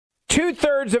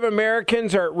2/3 of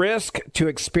Americans are at risk to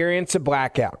experience a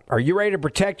blackout. Are you ready to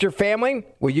protect your family?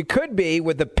 Well, you could be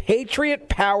with the Patriot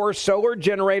Power Solar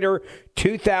Generator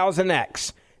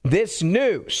 2000X. This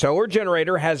new solar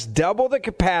generator has double the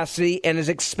capacity and is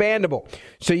expandable,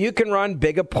 so you can run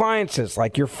big appliances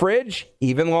like your fridge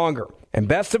even longer. And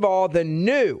best of all, the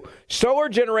new solar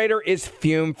generator is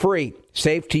fume-free,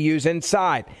 safe to use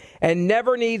inside, and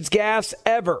never needs gas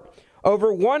ever.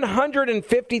 Over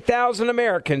 150,000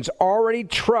 Americans already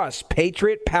trust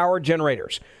Patriot Power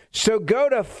Generators. So go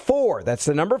to that's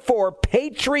the number 4,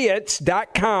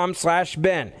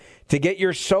 patriots.com/Ben to get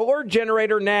your solar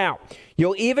generator now.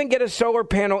 You'll even get a solar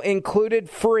panel included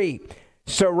free.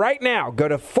 So right now, go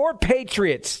to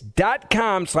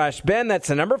 4patriots.com/Ben. That's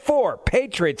the number 4,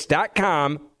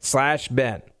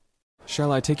 patriots.com/Ben.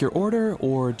 Shall I take your order,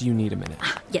 or do you need a minute?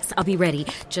 Yes, I'll be ready.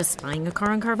 Just buying a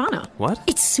car on Carvana. What?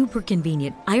 It's super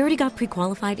convenient. I already got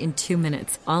pre-qualified in 2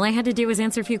 minutes. All I had to do was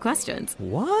answer a few questions.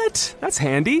 What? That's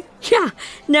handy. Yeah,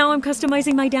 now I'm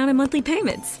customizing my down and monthly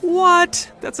payments.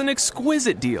 What? That's an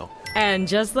exquisite deal. And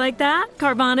just like that,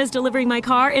 Carvana's delivering my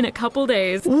car in a couple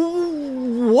days.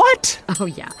 What? Oh,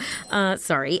 yeah.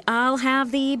 Sorry, I'll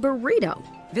have the burrito.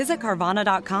 Visit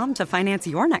Carvana.com to finance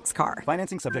your next car.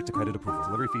 Financing subject to credit approval.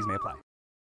 Delivery fees may apply.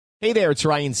 Hey there, it's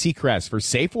Ryan Seacrest for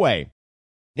Safeway.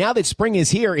 Now that spring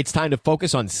is here, it's time to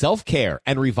focus on self-care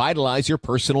and revitalize your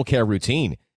personal care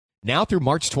routine. Now through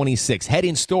March 26, head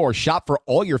in store, shop for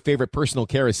all your favorite personal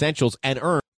care essentials, and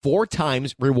earn 4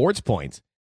 times rewards points.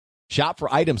 Shop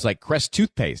for items like Crest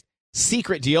toothpaste,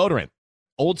 Secret deodorant,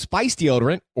 Old Spice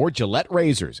deodorant, or Gillette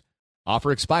razors.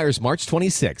 Offer expires March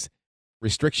 26.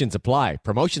 Restrictions apply.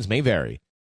 Promotions may vary.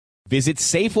 Visit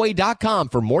Safeway.com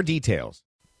for more details.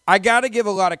 I got to give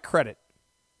a lot of credit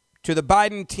to the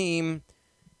Biden team.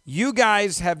 You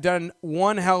guys have done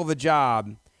one hell of a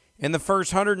job in the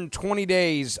first 120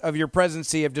 days of your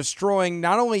presidency of destroying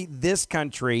not only this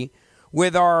country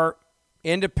with our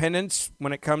independence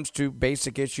when it comes to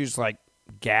basic issues like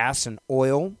gas and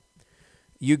oil.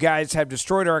 You guys have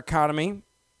destroyed our economy.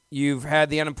 You've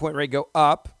had the unemployment rate go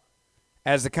up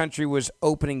as the country was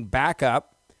opening back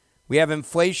up. We have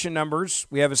inflation numbers.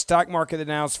 We have a stock market that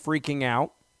now is freaking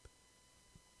out.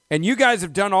 And you guys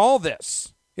have done all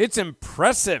this. It's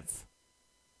impressive.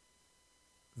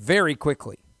 Very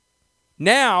quickly.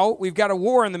 Now we've got a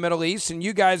war in the Middle East, and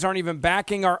you guys aren't even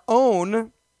backing our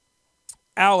own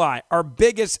ally, our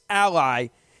biggest ally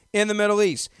in the Middle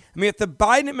East. I mean, if the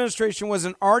Biden administration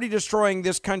wasn't already destroying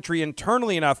this country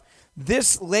internally enough,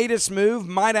 this latest move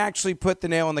might actually put the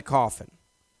nail in the coffin.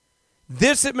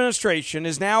 This administration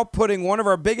is now putting one of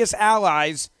our biggest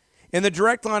allies in the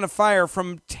direct line of fire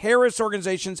from terrorist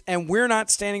organizations, and we're not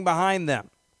standing behind them.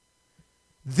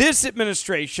 This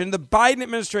administration, the Biden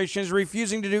administration, is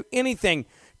refusing to do anything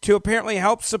to apparently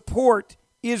help support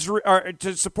Israel, or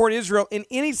to support Israel in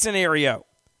any scenario.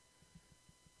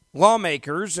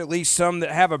 Lawmakers, at least some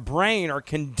that have a brain, are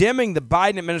condemning the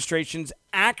Biden administration's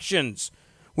actions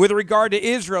with regard to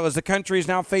Israel as the country is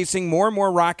now facing more and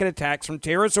more rocket attacks from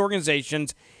terrorist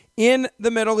organizations in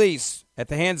the Middle East at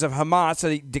the hands of Hamas,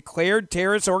 a declared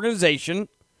terrorist organization,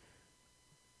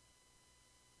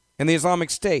 and the Islamic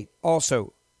State,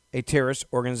 also a terrorist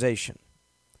organization.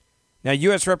 Now,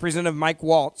 U.S. Representative Mike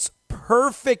Waltz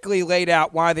perfectly laid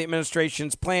out why the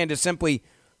administration's plan to simply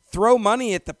throw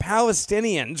money at the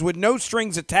Palestinians with no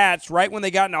strings attached right when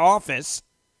they got into office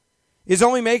is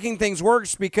only making things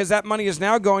worse because that money is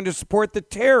now going to support the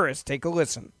terrorists. Take a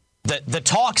listen. The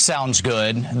talk sounds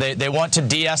good. They want to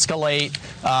de-escalate,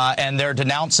 and they're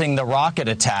denouncing the rocket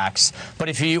attacks. But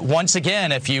if you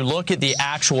look at the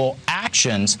actual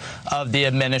actions of the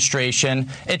administration,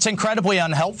 it's incredibly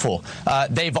unhelpful.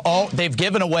 They've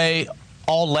given away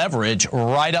all leverage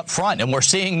right up front. And we're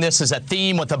seeing this as a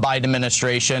theme with the Biden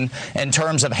administration in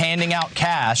terms of handing out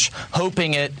cash,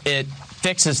 hoping it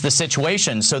fixes the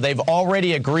situation. So they've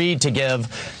already agreed to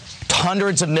give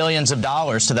hundreds of millions of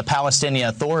dollars to the Palestinian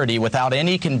Authority without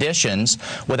any conditions,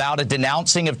 without a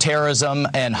denouncing of terrorism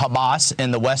and Hamas in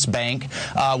the West Bank,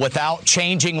 without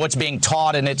changing what's being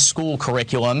taught in its school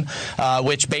curriculum,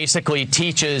 which basically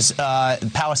teaches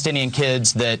Palestinian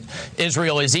kids that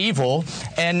Israel is evil,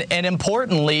 and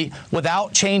importantly,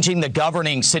 without changing the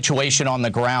governing situation on the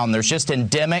ground. There's just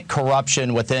endemic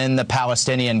corruption within the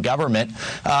Palestinian government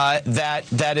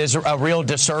that is a real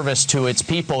disservice to its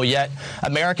people, yet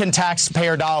American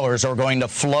taxpayer dollars are going to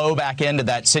flow back into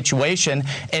that situation.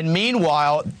 And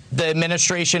meanwhile, the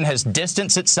administration has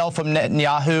distanced itself from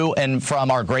Netanyahu and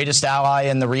from our greatest ally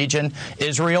in the region,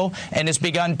 Israel, and has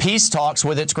begun peace talks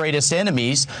with its greatest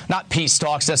enemies. Not peace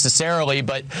talks necessarily,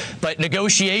 but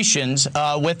negotiations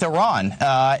with Iran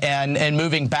and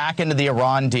moving back into the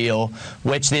Iran deal,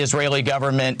 which the Israeli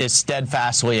government is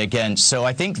steadfastly against. So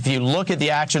I think if you look at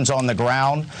the actions on the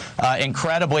ground,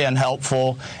 incredibly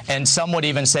unhelpful, and some would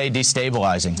even say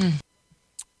destabilizing.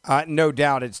 No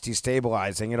doubt it's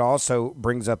destabilizing. It also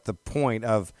brings up the point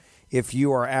of if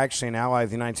you are actually an ally of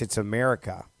the United States of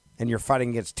America and you're fighting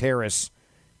against terrorists,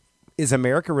 is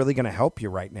America really going to help you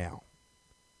right now?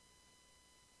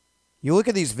 You look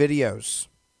at these videos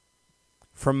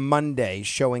from Monday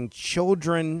showing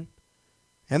children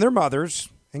and their mothers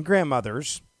and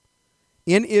grandmothers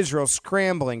in Israel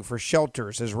scrambling for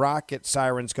shelters as rocket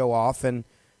sirens go off and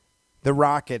the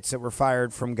rockets that were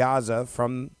fired from Gaza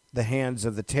from the hands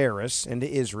of the terrorists into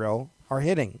Israel are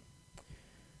hitting.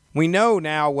 We know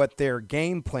now what their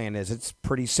game plan is. It's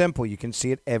pretty simple. You can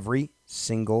see it every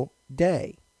single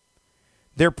day.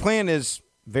 Their plan is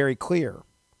very clear.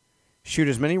 Shoot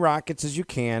as many rockets as you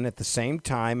can at the same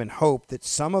time and hope that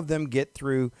some of them get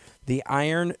through the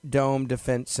Iron Dome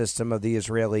defense system of the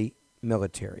Israeli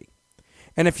military.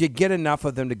 And if you get enough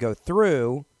of them to go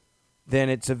through, then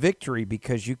it's a victory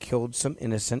because you killed some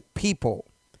innocent people.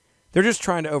 They're just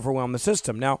trying to overwhelm the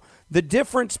system. Now, the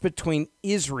difference between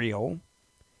Israel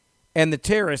and the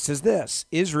terrorists is this.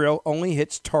 Israel only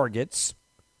hits targets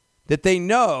that they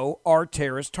know are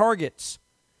terrorist targets.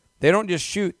 They don't just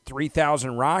shoot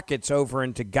 3,000 rockets over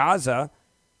into Gaza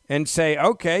and say,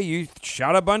 okay, you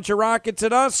shot a bunch of rockets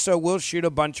at us, so we'll shoot a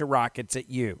bunch of rockets at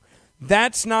you.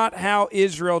 That's not how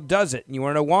Israel does it. And you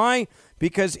want to know why?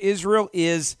 Because Israel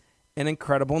is an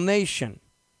incredible nation.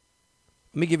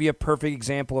 Let me give you a perfect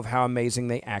example of how amazing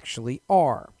they actually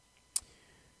are.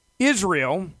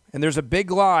 Israel, and there's a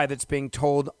big lie that's being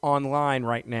told online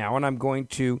right now, and I'm going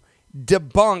to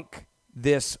debunk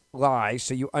this lie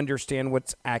so you understand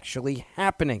what's actually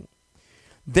happening.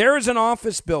 There is an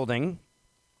office building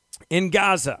in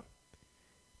Gaza,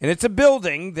 and it's a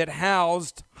building that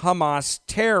housed Hamas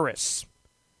terrorists.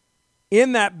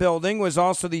 In that building was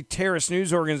also the terrorist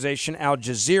news organization Al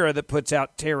Jazeera that puts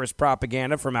out terrorist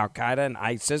propaganda from Al-Qaeda and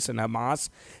ISIS and Hamas,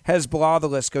 Hezbollah, the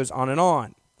list goes on and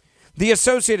on. The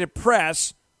Associated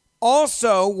Press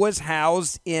also was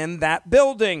housed in that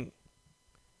building.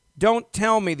 Don't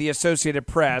tell me the Associated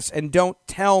Press and don't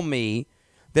tell me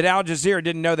that Al Jazeera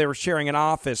didn't know they were sharing an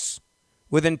office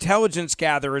with intelligence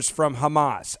gatherers from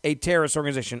Hamas, a terrorist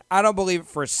organization. I don't believe it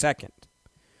for a second.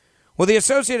 Well, the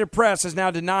Associated Press is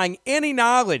now denying any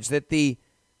knowledge that the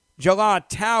Jalad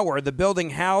Tower, the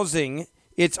building housing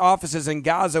its offices in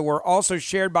Gaza, were also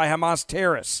shared by Hamas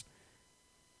terrorists.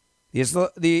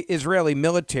 The Israeli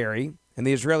military and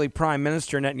the Israeli Prime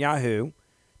Minister Netanyahu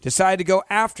decided to go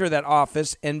after that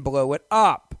office and blow it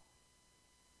up.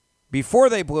 Before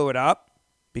they blew it up,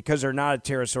 because they're not a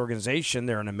terrorist organization,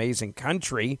 they're an amazing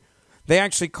country, they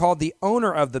actually called the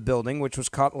owner of the building, which was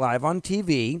caught live on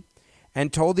TV,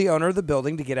 and told the owner of the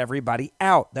building to get everybody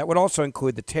out. That would also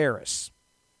include the terrorists.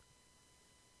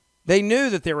 They knew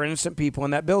that there were innocent people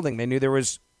in that building. They knew there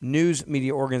was news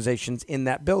media organizations in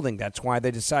that building. That's why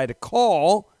they decided to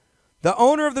call the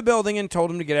owner of the building and told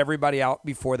him to get everybody out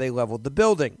before they leveled the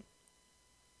building.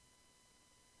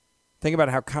 Think about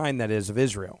how kind that is of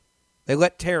Israel. They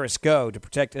let terrorists go to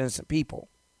protect innocent people.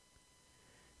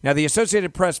 Now, the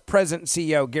Associated Press president and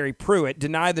CEO, Gary Pruitt,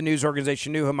 denied the news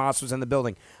organization knew Hamas was in the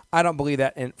building. I don't believe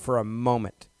that for a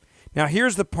moment. Now,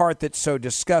 here's the part that's so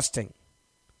disgusting.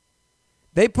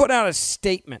 They put out a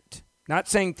statement, not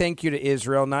saying thank you to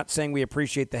Israel, not saying we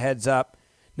appreciate the heads up,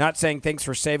 not saying thanks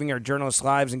for saving our journalists'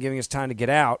 lives and giving us time to get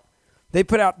out. They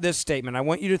put out this statement. I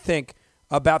want you to think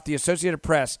about the Associated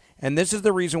Press, and this is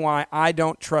the reason why I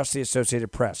don't trust the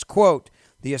Associated Press. Quote,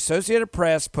 the Associated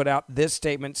Press put out this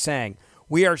statement saying,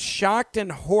 we are shocked and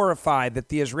horrified that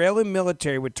the Israeli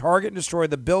military would target and destroy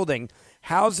the building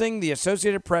housing the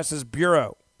Associated Press's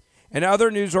bureau and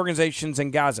other news organizations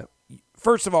in Gaza.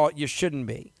 First of all, you shouldn't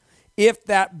be. If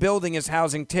that building is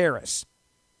housing terrorists,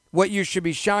 what you should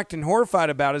be shocked and horrified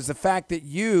about is the fact that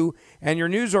you and your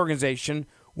news organization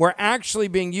were actually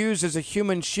being used as a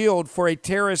human shield for a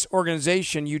terrorist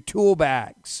organization, you tool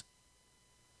bags.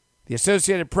 The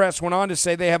Associated Press went on to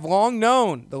say they have long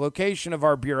known the location of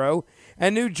our bureau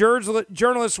and knew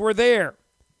journalists were there.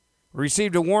 We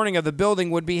received a warning of the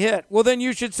building would be hit. Well, then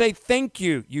you should say thank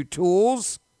you, you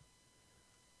tools.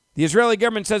 The Israeli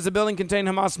government says the building contained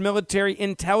Hamas military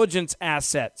intelligence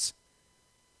assets.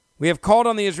 We have called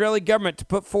on the Israeli government to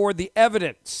put forward the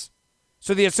evidence.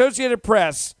 So the Associated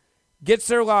Press gets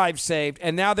their lives saved,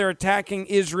 and now they're attacking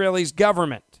Israel's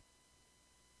government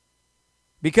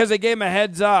because they gave them a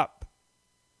heads up.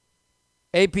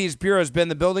 AP's bureau has been in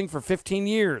the building for 15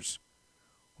 years.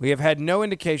 We have had no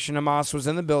indication Hamas was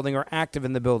in the building or active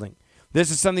in the building. This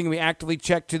is something we actively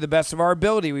check to the best of our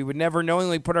ability. We would never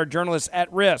knowingly put our journalists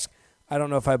at risk. I don't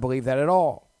know if I believe that at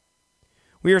all.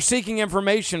 We are seeking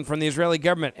information from the Israeli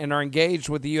government and are engaged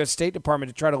with the U.S. State Department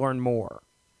to try to learn more.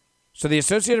 So the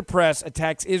Associated Press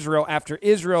attacks Israel after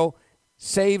Israel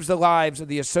saves the lives of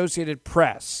the Associated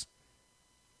Press.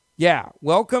 Yeah,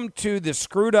 welcome to the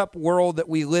screwed up world that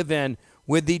we live in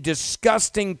with the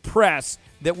disgusting press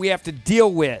that we have to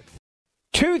deal with.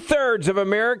 2/3 of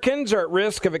Americans are at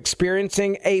risk of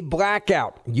experiencing a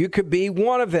blackout. You could be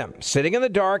one of them, sitting in the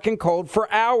dark and cold for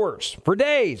hours, for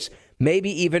days, maybe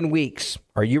even weeks.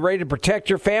 Are you ready to protect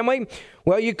your family?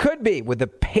 Well, you could be with the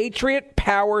Patriot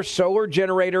Power Solar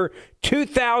Generator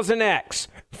 2000X.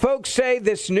 Folks say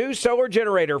this new solar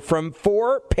generator from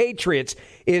 4 Patriots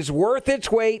is worth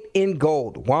its weight in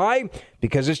gold. Why?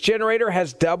 Because this generator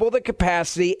has double the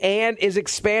capacity and is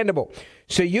expandable.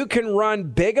 So you can run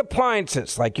big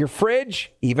appliances like your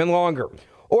fridge even longer,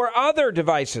 or other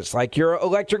devices like your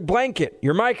electric blanket,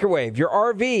 your microwave, your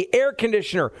RV, air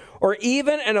conditioner, or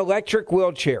even an electric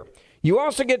wheelchair. You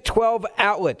also get 12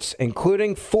 outlets,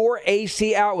 including 4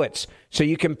 AC outlets, so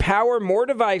you can power more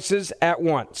devices at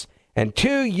once, and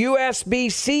 2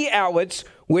 USB-C outlets,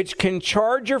 which can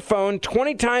charge your phone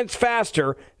 20 times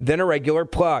faster than a regular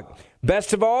plug.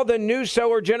 Best of all, the new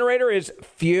solar generator is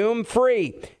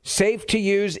fume-free, safe to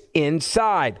use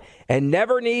inside, and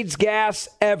never needs gas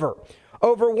ever.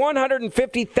 Over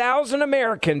 150,000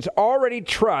 Americans already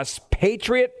trust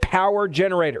Patriot Power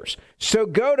Generators. So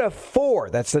go to 4,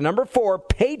 that's the number 4,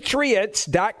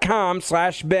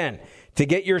 patriots.com/Ben to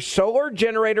get your solar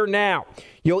generator now.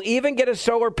 You'll even get a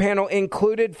solar panel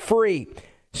included free.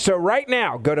 So right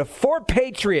now, go to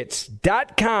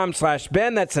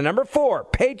 4patriots.com/Ben. That's the number 4,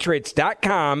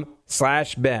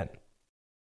 patriots.com/Ben.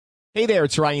 Hey there,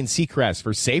 it's Ryan Seacrest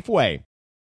for Safeway.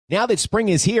 Now that spring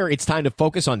is here, it's time to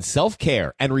focus on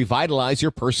self-care and revitalize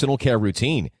your personal care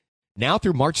routine. Now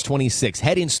through March 26,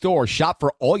 head in store, shop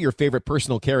for all your favorite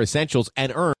personal care essentials,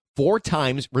 and earn 4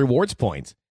 times rewards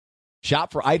points.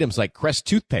 Shop for items like Crest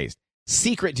toothpaste,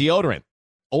 Secret deodorant,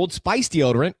 Old Spice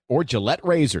deodorant, or Gillette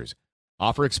razors.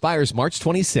 Offer expires March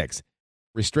 26.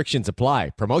 Restrictions apply.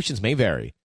 Promotions may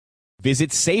vary.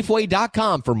 Visit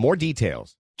Safeway.com for more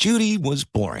details. Judy was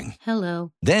boring.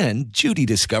 Hello. Then Judy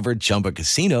discovered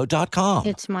ChumbaCasino.com.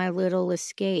 It's my little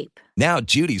escape. Now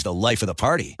Judy's the life of the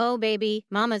party. Oh, baby,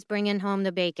 mama's bringing home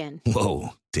the bacon. Whoa,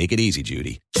 take it easy,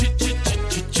 Judy.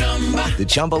 The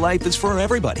Chumba life is for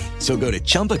everybody. So go to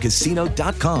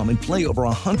ChumbaCasino.com and play over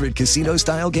 100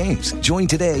 casino-style games. Join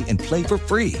today and play for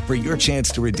free for your chance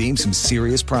to redeem some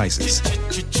serious prizes.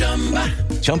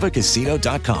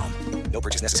 ChumbaCasino.com. No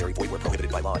purchase necessary. Void where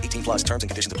prohibited by law. 18 plus terms and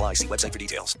conditions apply. See website for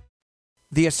details.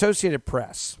 The Associated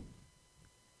Press,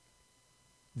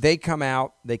 they come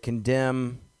out, they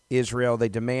condemn Israel. They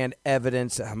demand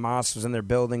evidence that Hamas was in their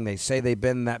building. They say they've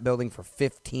been in that building for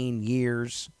 15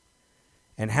 years.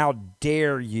 And how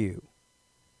dare you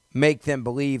make them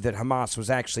believe that Hamas was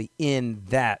actually in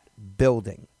that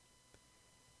building?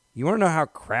 You want to know how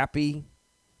crappy?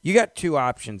 You got 2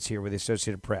 options here with the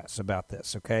Associated Press about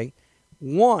this, okay?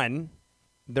 1,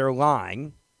 they're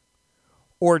lying,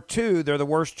 or 2, they're the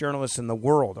worst journalists in the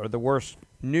world, or the worst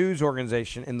news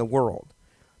organization in the world.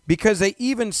 Because they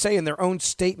even say in their own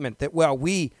statement that, well,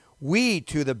 we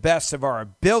to the best of our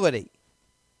ability,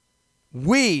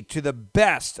 we to the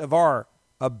best of our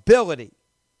ability,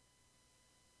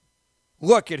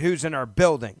 look at who's in our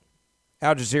building.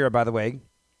 Al Jazeera, by the way,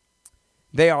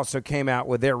 they also came out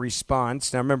with their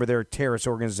response. Now, remember, they're a terrorist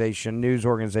organization, news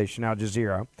organization, Al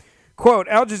Jazeera. Quote,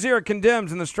 Al Jazeera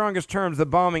condemns in the strongest terms the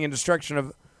bombing and destruction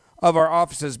of our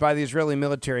offices by the Israeli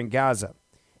military in Gaza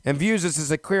and views this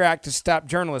as a clear act to stop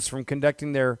journalists from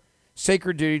conducting their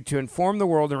sacred duty to inform the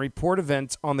world and report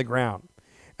events on the ground.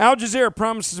 Al Jazeera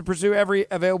promises to pursue every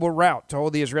available route to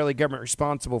hold the Israeli government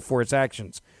responsible for its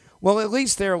actions. Well, at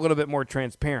least they're a little bit more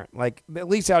transparent. Like, at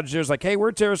least Al Jazeera's like, hey, we're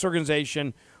a terrorist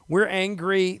organization. We're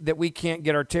angry that we can't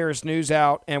get our terrorist news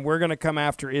out, and we're going to come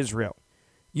after Israel.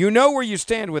 You know where you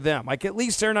stand with them. Like, at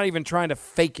least they're not even trying to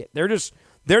fake it. They're just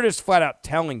flat out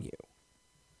telling you,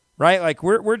 right? Like,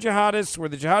 we're jihadists. We're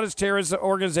the jihadist terrorist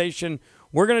organization.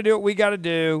 We're going to do what we got to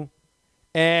do,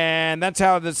 and that's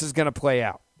how this is going to play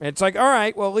out. And it's like, all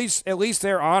right, well, at least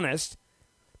they're honest.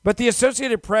 But the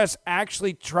Associated Press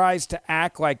actually tries to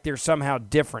act like they're somehow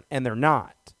different, and they're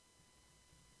not.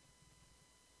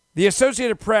 The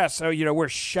Associated Press, we're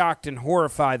shocked and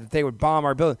horrified that they would bomb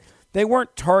our building. They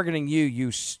weren't targeting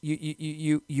you.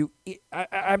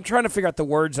 I'm trying to figure out the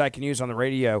words I can use on the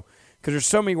radio because there's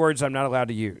so many words I'm not allowed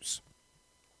to use.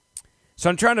 So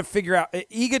I'm trying to figure out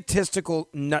egotistical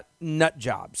nut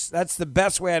jobs. That's the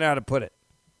best way I know how to put it.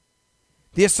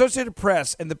 The Associated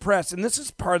Press, and this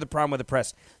is part of the problem with the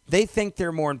press, they think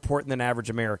they're more important than average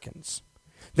Americans.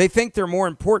 They think they're more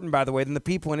important, by the way, than the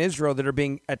people in Israel that are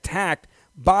being attacked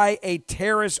by a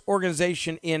terrorist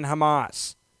organization in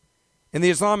Hamas, in the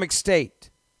Islamic State.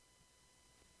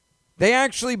 They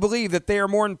actually believe that they are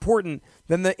more important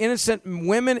than the innocent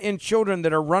women and children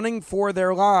that are running for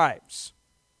their lives.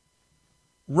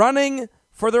 Running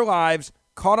for their lives,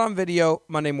 caught on video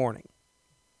Monday morning.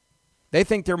 They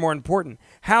think they're more important.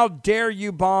 How dare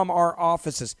you bomb our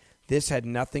offices? This had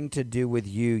nothing to do with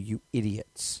you, you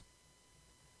idiots.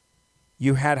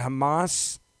 You had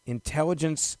Hamas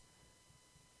intelligence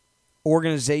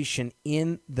organization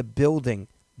in the building.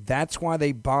 That's why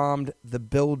they bombed the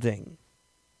building.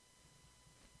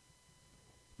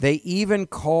 They even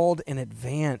called in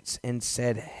advance and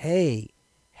said, hey,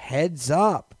 heads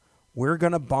up, we're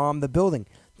going to bomb the building.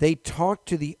 They talked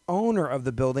to the owner of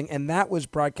the building, and that was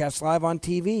broadcast live on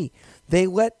TV. They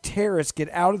let terrorists get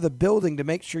out of the building to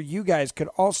make sure you guys could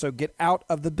also get out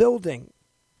of the building.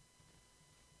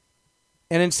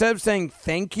 And instead of saying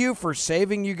thank you for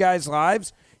saving you guys'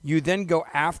 lives, you then go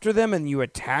after them and you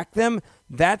attack them.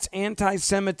 That's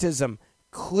anti-Semitism,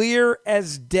 clear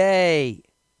as day.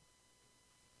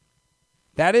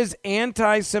 That is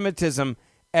anti-Semitism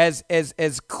as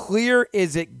clear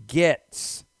as it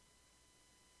gets.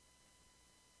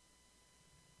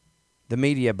 The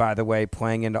media, by the way,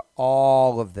 playing into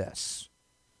all of this,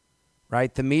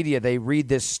 right? The media, they read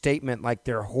this statement like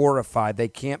they're horrified. They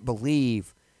can't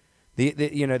believe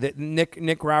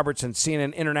Nick Robertson,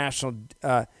 CNN international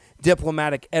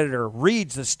diplomatic editor,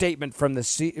 reads the statement from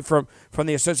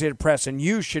the Associated Press, and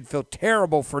you should feel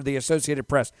terrible for the Associated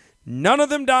Press. None of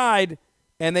them died,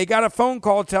 and they got a phone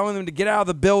call telling them to get out of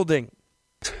the building.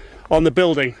 On the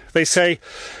building, they say,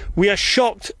 we are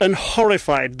shocked and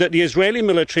horrified that the Israeli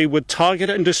military would target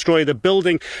and destroy the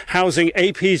building housing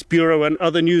AP's bureau and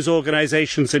other news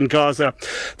organizations in Gaza.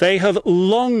 They have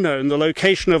long known the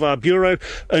location of our bureau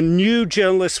and knew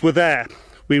journalists were there.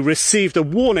 We received a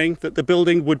warning that the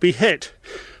building would be hit.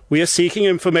 We are seeking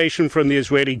information from the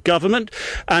Israeli government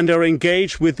and are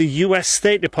engaged with the US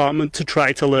State Department to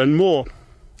try to learn more.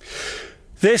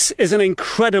 This is an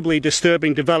incredibly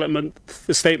disturbing development,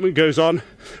 the statement goes on.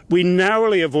 We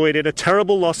narrowly avoided a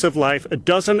terrible loss of life. A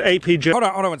dozen AP... Hold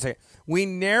on 1 second. We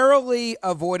narrowly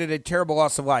avoided a terrible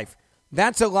loss of life.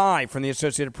 That's a lie from the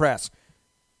Associated Press.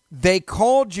 They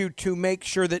called you to make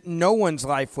sure that no one's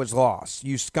life was lost,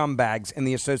 you scumbags in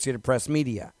the Associated Press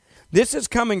media. This is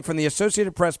coming from the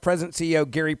Associated Press President CEO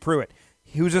Gary Pruitt,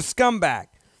 who's a scumbag.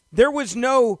 There was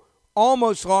no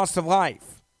almost loss of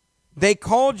life. They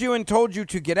called you and told you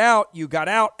to get out. You got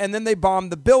out, and then they bombed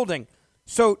the building.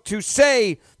 So to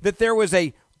say that there was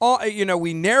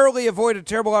we narrowly avoided a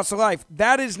terrible loss of life,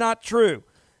 that is not true.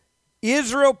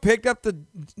 Israel picked up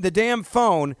the damn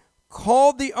phone,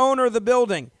 called the owner of the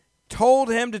building, told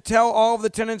him to tell all of the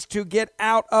tenants to get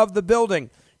out of the building.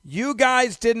 You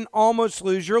guys didn't almost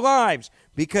lose your lives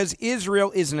because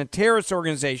Israel isn't a terrorist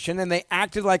organization, and they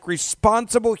acted like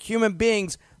responsible human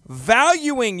beings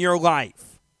valuing your life.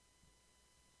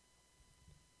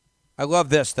 I love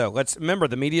this, though. Let's remember,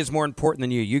 the media is more important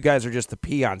than you. You guys are just the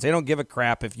peons. They don't give a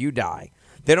crap if you die.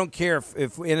 They don't care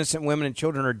if innocent women and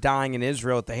children are dying in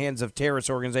Israel at the hands of terrorist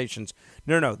organizations.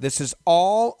 No. This is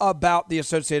all about the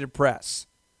Associated Press,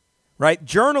 right?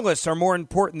 Journalists are more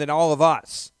important than all of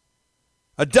us.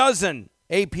 A dozen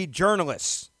AP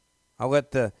journalists. I'll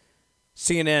let the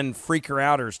CNN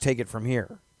freaker-outers take it from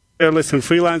here. Journalists and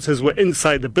freelancers were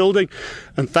inside the building,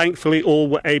 and thankfully all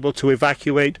were able to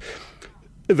evacuate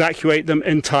them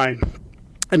in time.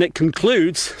 And it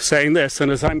concludes saying this, and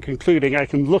as I'm concluding, I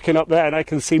can look up there and I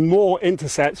can see more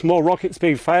intercepts, more rockets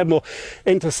being fired, more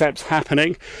intercepts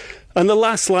happening. And the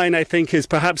last line, I think, is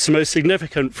perhaps the most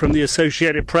significant from the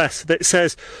Associated Press, that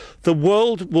says, the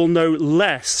world will know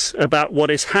less about what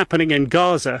is happening in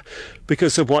Gaza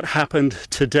because of what happened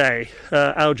today.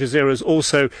 Al Jazeera has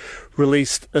also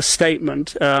released a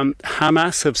statement.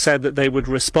 Hamas have said that they would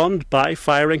respond by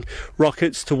firing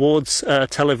rockets towards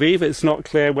Tel Aviv. It's not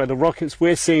clear where the rockets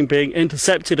we're seeing being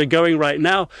intercepted are going right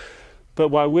now. But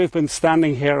while we've been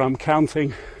standing here, I'm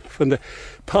counting from the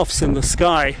puffs in the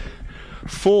sky,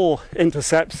 4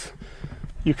 intercepts.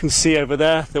 You can see over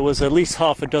there was at least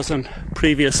half a dozen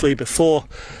previously before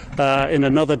in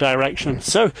another direction.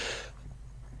 So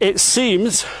it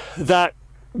seems that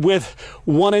with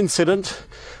one incident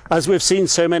as we've seen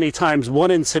so many times,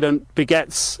 one incident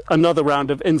begets another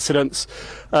round of incidents.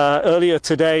 Earlier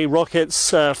today,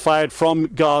 rockets fired from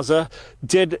Gaza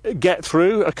did get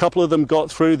through. A couple of them got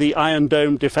through the Iron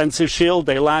Dome defensive shield.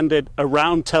 They landed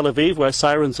around Tel Aviv, where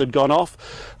sirens had gone off.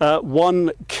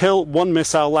 One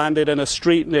missile landed in a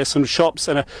street near some shops,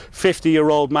 and a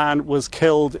 50-year-old man was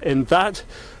killed in that.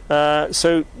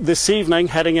 So this evening,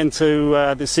 heading into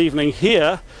this evening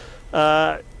here,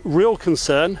 real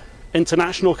concern,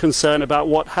 international concern about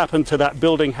what happened to that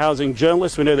building housing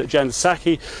journalists. We know that Jen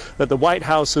Psaki at the White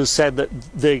House has said that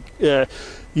the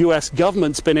U.S.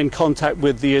 government's been in contact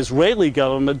with the Israeli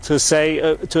government to say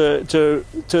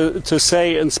to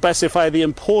say and specify the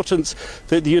importance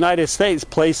that the United States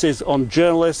places on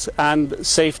journalists and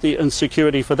safety and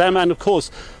security for them, and of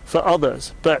course for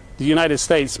others. But the United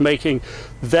States making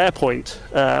their point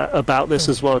about this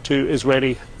as well to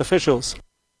Israeli officials.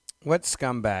 What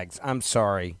scumbags? I'm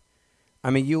sorry. I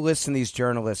mean, you listen to these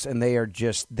journalists, and they are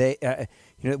just at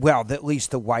least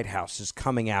the White House is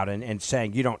coming out and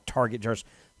saying you don't target journalists.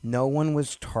 No one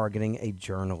was targeting a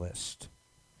journalist.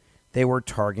 They were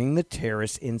targeting the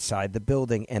terrorists inside the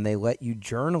building, and they let you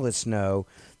journalists know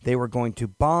they were going to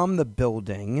bomb the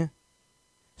building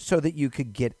so that you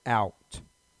could get out.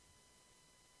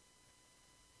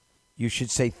 You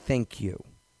should say thank you.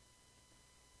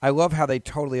 I love how they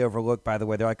totally overlook, by the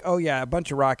way. They're like, oh, yeah, a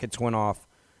bunch of rockets went off.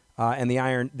 And the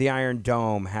Iron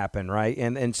Dome happened, right?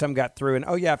 And some got through. And,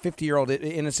 oh, yeah, a 50-year-old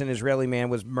innocent Israeli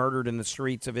man was murdered in the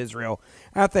streets of Israel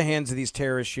at the hands of these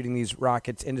terrorists shooting these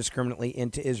rockets indiscriminately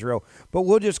into Israel. But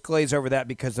we'll just glaze over that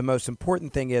because the most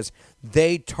important thing is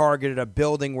they targeted a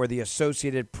building where the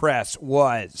Associated Press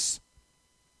was.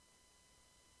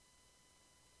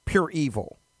 Pure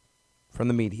evil from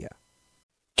the media.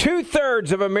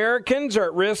 2/3 of Americans are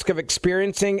at risk of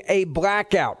experiencing a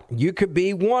blackout. You could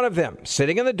be one of them,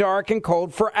 sitting in the dark and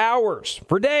cold for hours,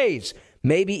 for days,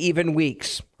 maybe even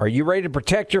weeks. Are you ready to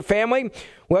protect your family?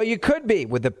 Well, you could be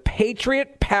with the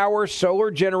Patriot Power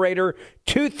Solar Generator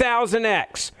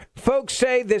 2000X. Folks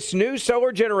say this new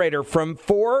solar generator from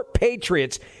 4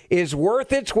 Patriots is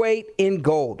worth its weight in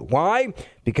gold. Why?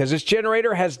 Because this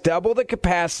generator has double the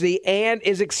capacity and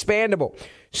is expandable.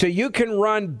 So you can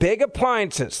run big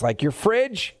appliances like your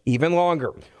fridge even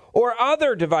longer, or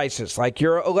other devices like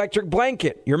your electric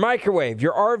blanket, your microwave,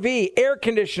 your RV, air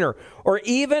conditioner, or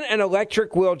even an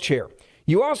electric wheelchair.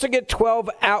 You also get 12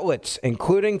 outlets,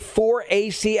 including 4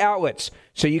 AC outlets,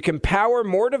 so you can power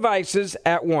more devices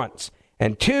at once,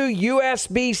 and 2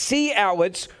 USB-C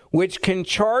outlets, which can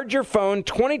charge your phone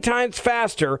 20 times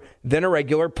faster than a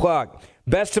regular plug.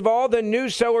 Best of all, the new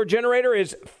solar generator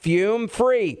is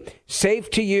fume-free, safe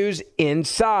to use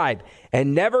inside,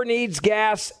 and never needs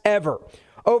gas ever.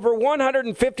 Over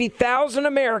 150,000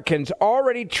 Americans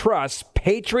already trust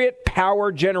Patriot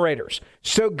Power Generators.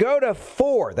 So go to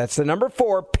 4, that's the number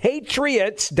 4,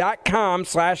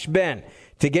 patriots.com/Ben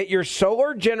to get your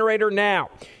solar generator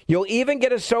now. You'll even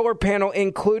get a solar panel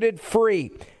included free.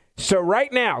 So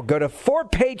right now, go to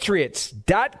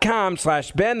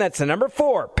 4patriots.com/Ben. That's the number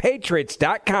 4,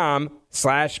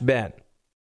 patriots.com/Ben.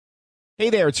 Hey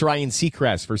there, it's Ryan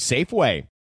Seacrest for Safeway.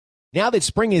 Now that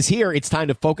spring is here, it's time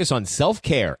to focus on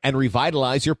self-care and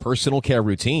revitalize your personal care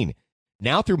routine.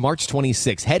 Now through March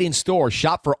 26, head in store,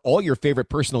 shop for all your favorite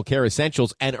personal care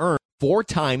essentials, and earn 4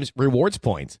 times rewards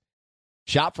points.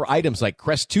 Shop for items like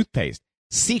Crest toothpaste,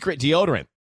 Secret deodorant,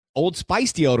 Old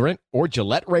Spice deodorant, or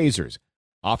Gillette razors.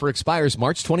 Offer expires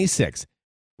March 26.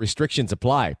 Restrictions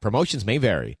apply. Promotions may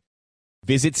vary.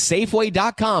 Visit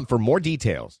Safeway.com for more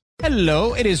details.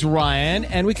 Hello, it is Ryan,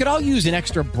 and we could all use an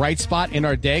extra bright spot in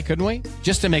our day, couldn't we?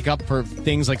 Just to make up for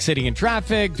things like sitting in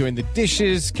traffic, doing the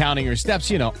dishes, counting your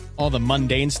steps, you know, all the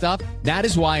mundane stuff. That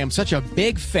is why I'm such a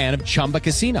big fan of Chumba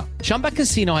Casino. Chumba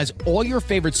Casino has all your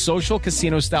favorite social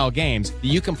casino-style games that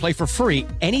you can play for free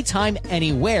anytime,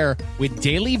 anywhere with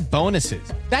daily bonuses.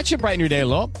 That should brighten your day a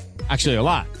little. Actually, a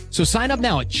lot. So sign up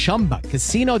now at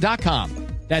ChumbaCasino.com.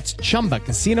 That's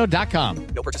ChumbaCasino.com.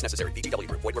 No purchase necessary. VGW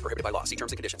Group. Void where prohibited by law. See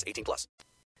terms and conditions. 18+.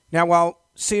 Now, while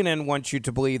CNN wants you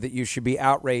to believe that you should be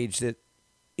outraged that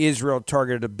Israel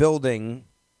targeted a building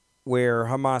where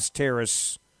Hamas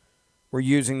terrorists were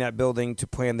using that building to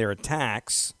plan their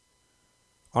attacks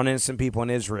on innocent people in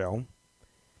Israel,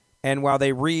 and while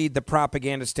they read the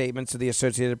propaganda statements of the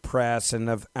Associated Press and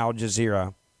of Al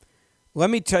Jazeera, let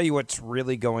me tell you what's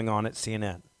really going on at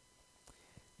CNN.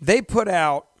 They put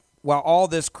out, while all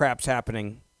this crap's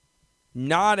happening,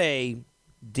 not a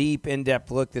deep,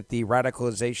 in-depth look at the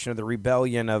radicalization of the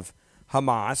rebellion of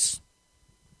Hamas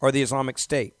or the Islamic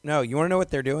State. No, you want to know what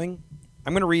they're doing?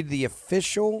 I'm going to read the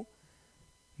official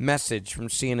message from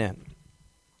CNN.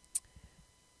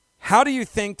 How do you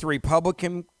think the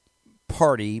Republican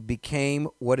Party became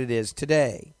what it is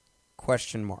today?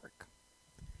 Question mark.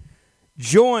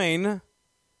 Join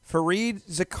Fareed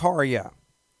Zakaria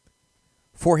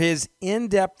for his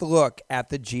in-depth look at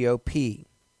the GOP.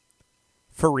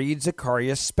 Fareed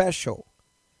Zakaria special.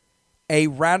 A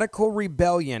Radical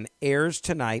Rebellion airs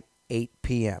tonight, 8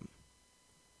 p.m.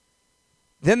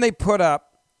 Then they put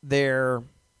up their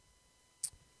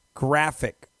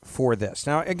graphic for this.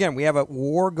 Now, again, we have a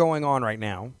war going on right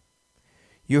now.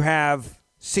 You have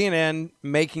CNN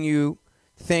making you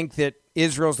think that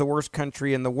Israel's the worst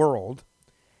country in the world.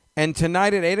 And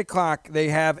tonight at 8 o'clock, they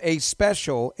have a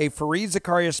special, a Fareed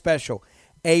Zakaria special,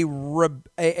 a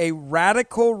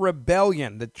Radical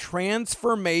Rebellion, the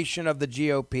transformation of the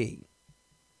GOP.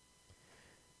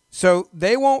 So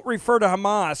they won't refer to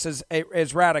Hamas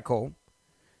as radical.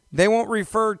 They won't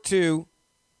refer to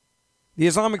the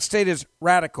Islamic State as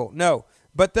radical. No,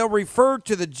 but they'll refer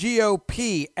to the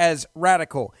GOP as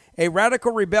radical. A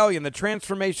radical rebellion, the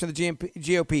transformation of the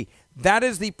GOP. That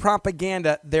is the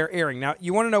propaganda they're airing. Now,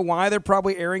 you want to know why they're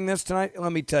probably airing this tonight?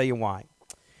 Let me tell you why.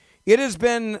 It has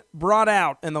been brought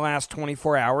out in the last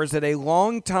 24 hours that a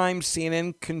longtime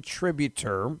CNN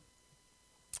contributor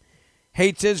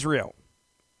hates Israel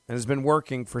and has been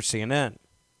working for CNN.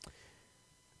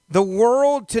 The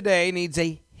world today needs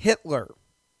a Hitler.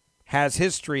 Has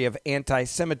history of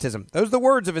anti-Semitism. Those are the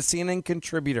words of a CNN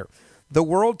contributor. The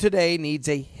world today needs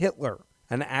a Hitler,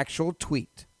 an actual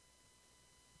tweet.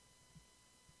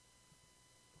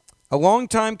 A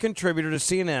longtime contributor to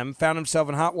CNN found himself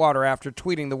in hot water after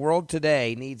tweeting, "The world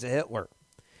today needs a Hitler."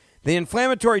 The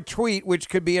inflammatory tweet, which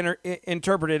could be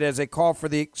interpreted as a call for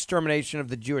the extermination of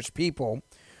the Jewish people,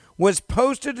 was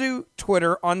posted to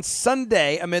Twitter on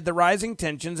Sunday amid the rising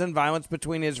tensions and violence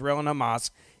between Israel and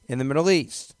Hamas in the Middle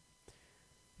East.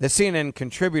 The CNN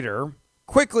contributor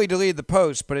quickly deleted the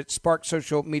post, but it sparked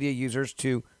social media users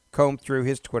to comb through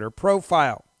his Twitter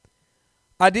profile.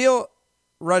 Adil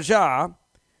Raja,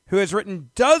 who has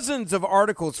written dozens of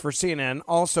articles for CNN,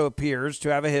 also appears to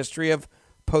have a history of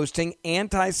posting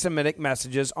anti-Semitic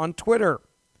messages on Twitter.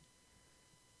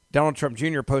 Donald Trump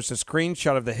Jr. posted a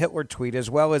screenshot of the Hitler tweet as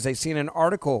well as a CNN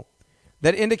article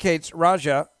that indicates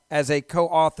Raja as a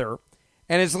co-author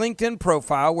and his LinkedIn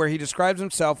profile where he describes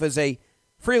himself as a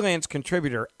freelance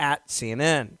contributor at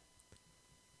CNN.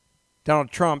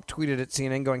 Donald Trump tweeted at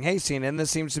CNN going, "Hey CNN,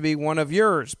 this seems to be one of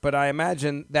yours, but I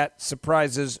imagine that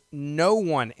surprises no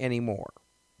one anymore."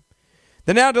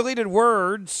 The now deleted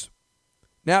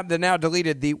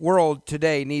 "The world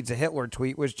today needs a Hitler"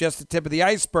 tweet was just the tip of the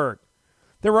iceberg.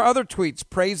 There were other tweets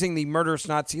praising the murderous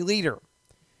Nazi leader.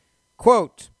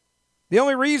 Quote, "The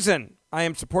only reason I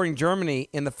am supporting Germany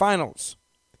in the finals.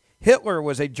 Hitler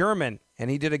was a German and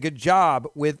he did a good job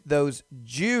with those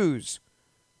Jews,"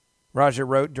 Raja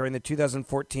wrote during the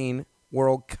 2014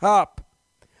 World Cup.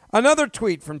 Another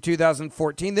tweet from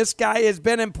 2014, this guy has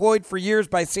been employed for years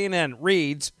by CNN,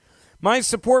 reads, "My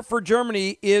support for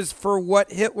Germany is for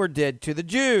what Hitler did to the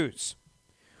Jews."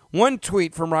 One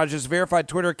tweet from Raja's verified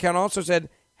Twitter account also said,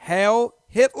 "Hail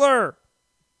Hitler."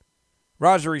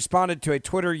 Raja responded to a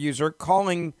Twitter user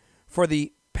calling for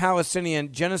the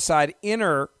Palestinian genocide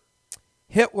inner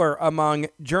Hitler among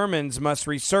Germans must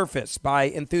resurface by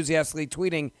enthusiastically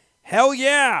tweeting, "Hell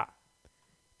yeah!"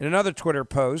 In another Twitter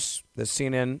post, the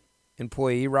CNN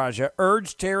employee Raja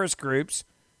urged terrorist groups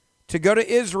to go to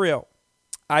Israel.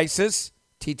 ISIS,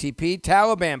 TTP,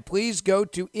 Taliban, please go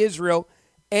to Israel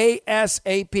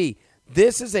ASAP.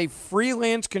 This is a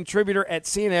freelance contributor at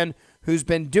CNN who's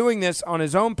been doing this on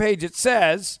his own page. It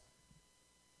says,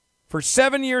 for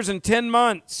 7 years and 10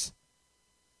 months.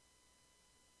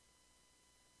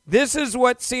 This is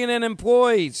what CNN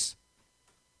employs.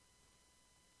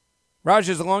 Raj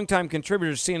is a longtime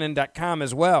contributor to CNN.com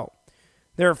as well.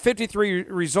 There are 53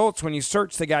 results when you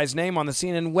search the guy's name on the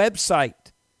CNN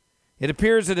website. It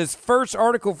appears that his first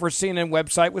article for CNN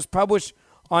website was published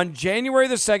on January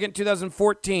the 2nd,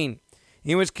 2014.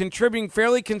 He was contributing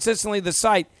fairly consistently to the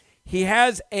site. He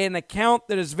has an account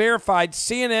that is verified.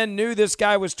 CNN knew this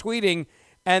guy was tweeting,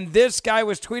 and this guy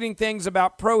was tweeting things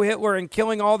about pro-Hitler and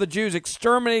killing all the Jews,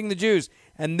 exterminating the Jews.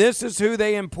 And this is who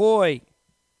they employ.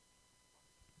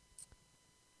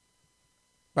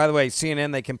 By the way,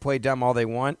 CNN, they can play dumb all they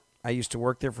want. I used to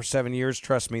work there for 7 years.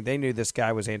 Trust me, they knew this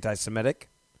guy was anti-Semitic.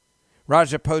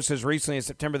 Raja posted as recently as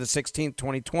September the 16th,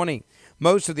 2020.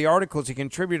 Most of the articles he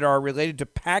contributed are related to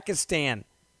Pakistan,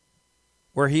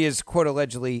 where he is, quote,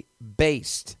 allegedly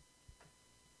based.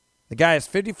 The guy has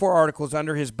 54 articles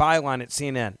under his byline at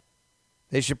CNN.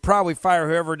 They should probably fire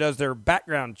whoever does their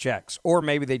background checks, or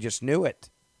maybe they just knew it.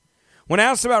 When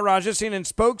asked about Raja, CNN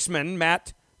spokesman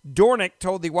Matt Dornick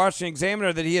told the Washington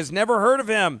Examiner that he has never heard of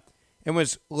him and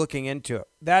was looking into it.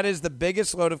 That is the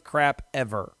biggest load of crap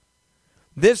ever.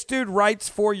 This dude writes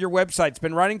for your website. It's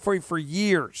been writing for you for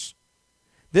years.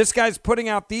 This guy's putting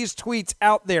out these tweets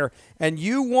out there, and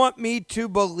you want me to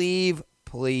believe,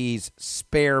 please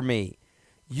spare me.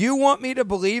 You want me to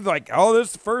believe like, oh, this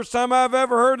is the first time I've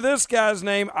ever heard of this guy's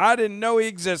name. I didn't know he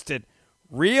existed.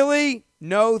 Really?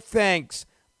 No thanks.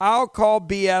 I'll call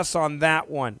BS on that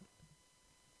one.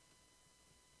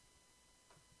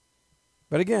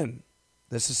 But again,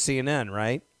 this is CNN,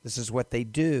 right? This is what they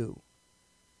do.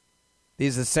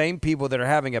 These are the same people that are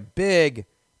having a big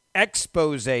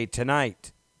expose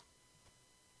tonight.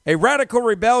 A radical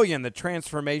rebellion, the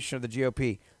transformation of the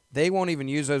GOP. They won't even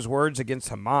use those words against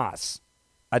Hamas,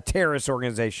 a terrorist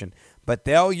organization. But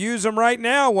they'll use them right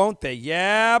now, won't they?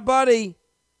 Yeah, buddy.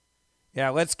 Yeah,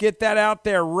 let's get that out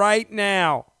there right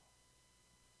now.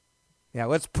 Yeah,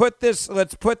 let's put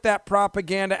that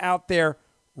propaganda out there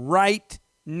right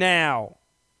now.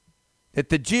 That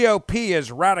the GOP is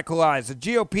radicalized. The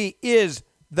GOP is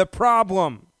the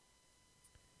problem.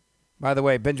 By the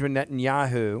way, Benjamin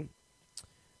Netanyahu,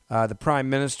 the prime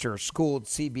minister, schooled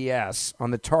CBS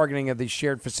on the targeting of the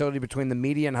shared facility between the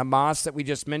media and Hamas that we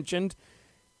just mentioned,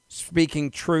 speaking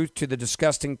truth to the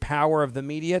disgusting power of the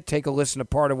media. Take a listen to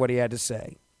part of what he had to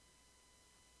say.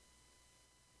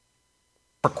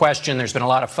 For question, there's been a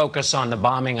lot of focus on the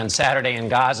bombing on Saturday in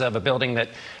Gaza of a building that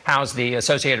housed the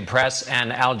Associated Press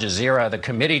and Al Jazeera. The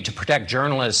Committee to Protect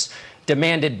Journalists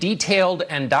demanded detailed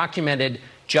and documented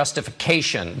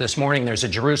justification. This morning, there's a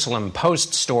Jerusalem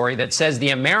Post story that says the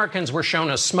Americans were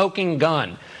shown a smoking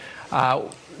gun,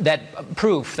 that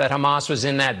proof that Hamas was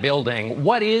in that building.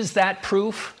 What is that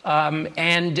proof?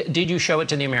 And did you show it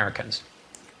to the Americans?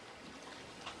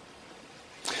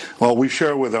 Well, we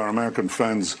share with our American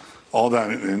friends all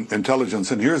that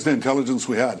intelligence. And here's the intelligence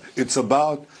we had. It's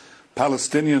about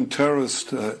Palestinian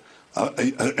terrorist,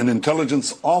 an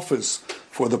intelligence office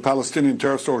for the Palestinian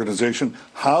terrorist organization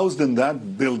housed in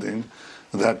that building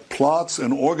that plots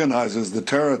and organizes the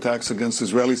terror attacks against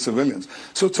Israeli civilians.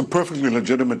 So it's a perfectly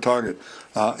legitimate target.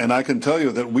 And I can tell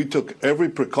you that we took every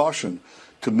precaution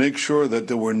to make sure that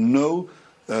there were no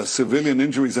civilian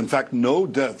injuries. In fact, no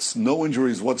deaths, no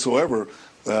injuries whatsoever.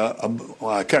 Well,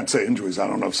 I can't say injuries. I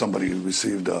don't know if somebody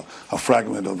received a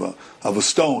fragment of a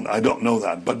stone. I don't know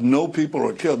that. But no people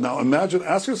were killed. Now imagine,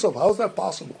 ask yourself, how is that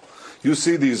possible? You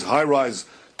see these high-rise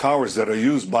towers that are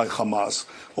used by Hamas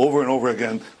over and over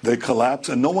again. They collapse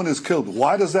and no one is killed.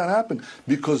 Why does that happen?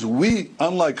 Because we,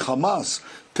 unlike Hamas,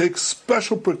 take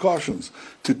special precautions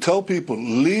to tell people,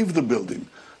 leave the building.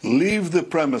 Leave the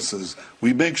premises.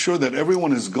 We make sure that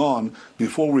everyone is gone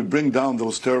before we bring down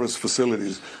those terrorist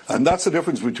facilities. And that's the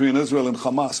difference between Israel and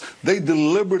Hamas. They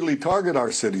deliberately target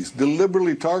our cities,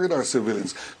 deliberately target our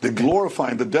civilians. They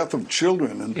glorify the death of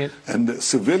children and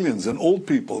civilians and old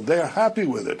people. They are happy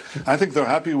with it. I think they're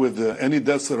happy with any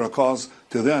deaths that are caused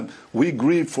to them. We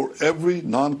grieve for every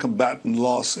non-combatant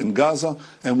loss in Gaza,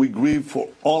 and we grieve for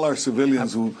all our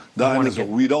civilians who die in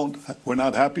Israel. We're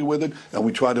not happy with it, and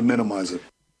we try to minimize it.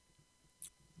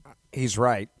 He's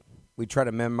right. We try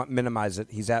to minimize it.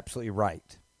 He's absolutely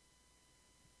right.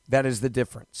 That is the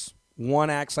difference. One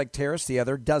acts like terrorists, the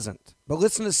other doesn't. But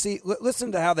listen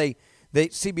to how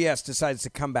CBS decides to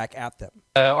come back at them.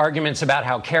 Arguments about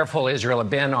how careful Israel have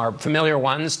been are familiar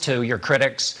ones to your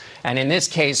critics. And in this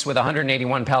case, with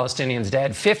 181 Palestinians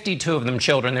dead, 52 of them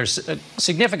children, there's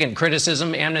significant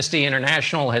criticism. Amnesty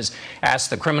International has asked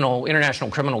the International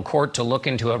Criminal Court to look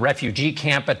into a refugee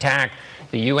camp attack.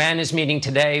 The UN is meeting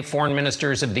today. Foreign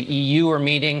ministers of the EU are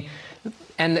meeting.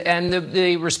 And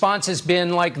the response has been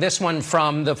like this one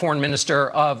from the foreign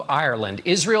minister of Ireland.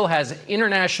 Israel has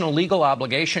international legal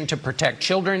obligation to protect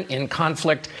children in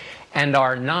conflict and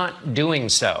are not doing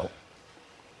so.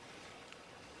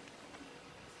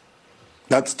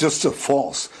 That's just a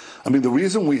false. I mean, the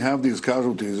reason we have these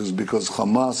casualties is because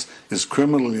Hamas is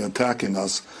criminally attacking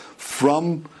us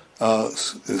from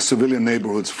civilian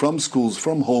neighborhoods, from schools,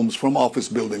 from homes, from office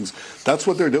buildings. That's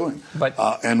what they're doing.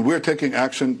 And we're taking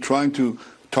action, trying to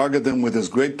target them with as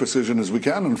great precision as we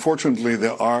can. Unfortunately,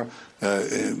 there are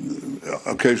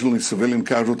occasionally civilian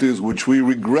casualties, which we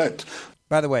regret.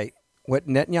 By the way, what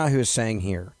Netanyahu is saying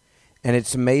here, and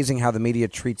it's amazing how the media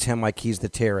treats him like he's the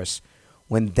terrorist,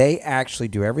 when they actually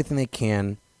do everything they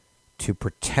can to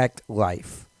protect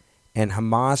life. And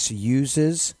Hamas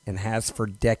uses, and has for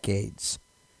decades,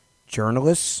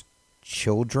 journalists,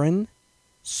 children,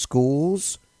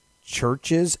 schools,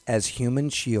 churches as human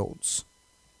shields.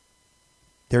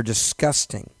 They're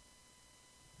disgusting.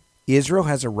 Israel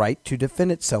has a right to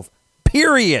defend itself,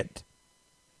 period.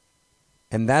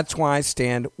 And that's why I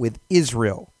stand with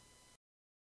Israel.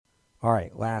 All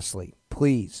right, lastly,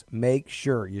 please make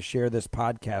sure you share this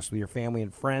podcast with your family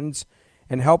and friends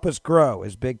and help us grow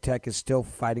as big tech is still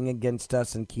fighting against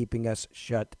us and keeping us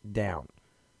shut down.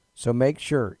 So make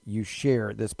sure you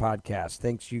share this podcast.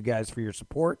 Thanks, you guys, for your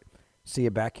support. See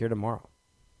you back here tomorrow.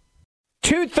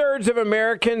 2/3 of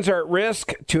Americans are at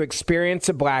risk to experience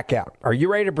a blackout. Are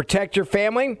you ready to protect your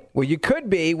family? Well, you could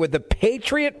be with the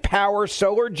Patriot Power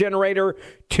Solar Generator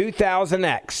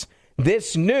 2000X.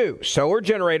 This new solar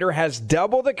generator has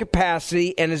double the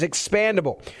capacity and is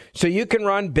expandable, so you can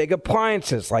run big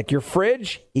appliances like your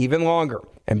fridge even longer.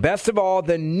 And best of all,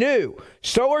 the new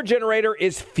solar generator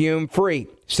is fume-free,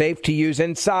 safe to use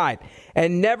inside,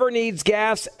 and never needs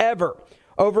gas ever.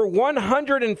 Over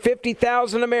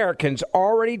 150,000 Americans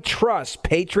already trust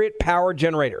Patriot Power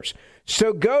Generators.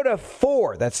 So go to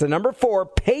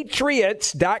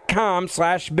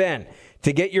 4patriots.com/Ben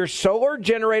to get your solar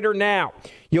generator now.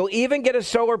 You'll even get a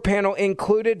solar panel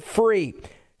included free.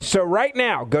 So right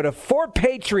now, go to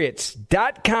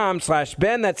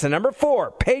 4patriots.com/Ben. That's the number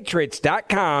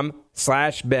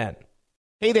 4patriots.com/Ben.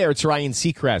 Hey there, it's Ryan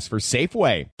Seacrest for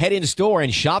Safeway. Head in store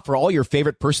and shop for all your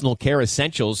favorite personal care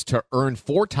essentials to earn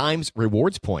 4 times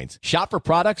rewards points. Shop for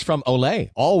products from Olay,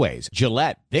 Always,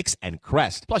 Gillette, Vicks, and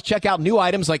Crest. Plus, check out new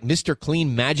items like Mr.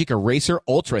 Clean Magic Eraser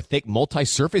Ultra Thick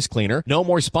Multi-Surface Cleaner. No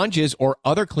more sponges or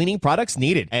other cleaning products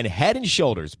needed. And Head &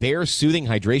 Shoulders Bare Soothing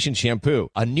Hydration Shampoo,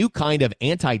 a new kind of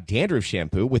anti-dandruff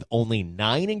shampoo with only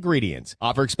 9 ingredients.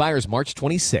 Offer expires March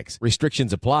 26.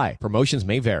 Restrictions apply. Promotions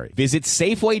may vary. Visit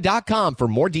Safeway.com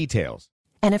for more details.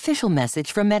 An official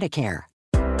message from Medicare.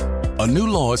 A new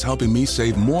law is helping me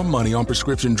save more money on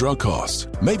prescription drug costs.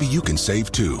 Maybe you can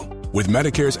save too. With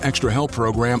Medicare's Extra Help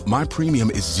program, my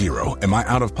premium is $0 and my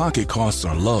out-of-pocket costs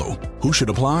are low. Who should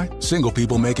apply? Single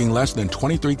people making less than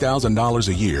 $23,000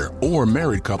 a year or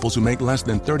married couples who make less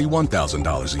than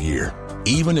 $31,000 a year.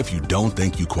 Even if you don't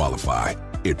think you qualify,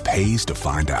 it pays to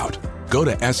find out. Go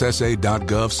to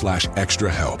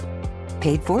ssa.gov/extrahelp.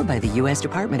 Paid for by the U.S.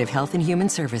 Department of Health and Human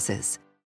Services.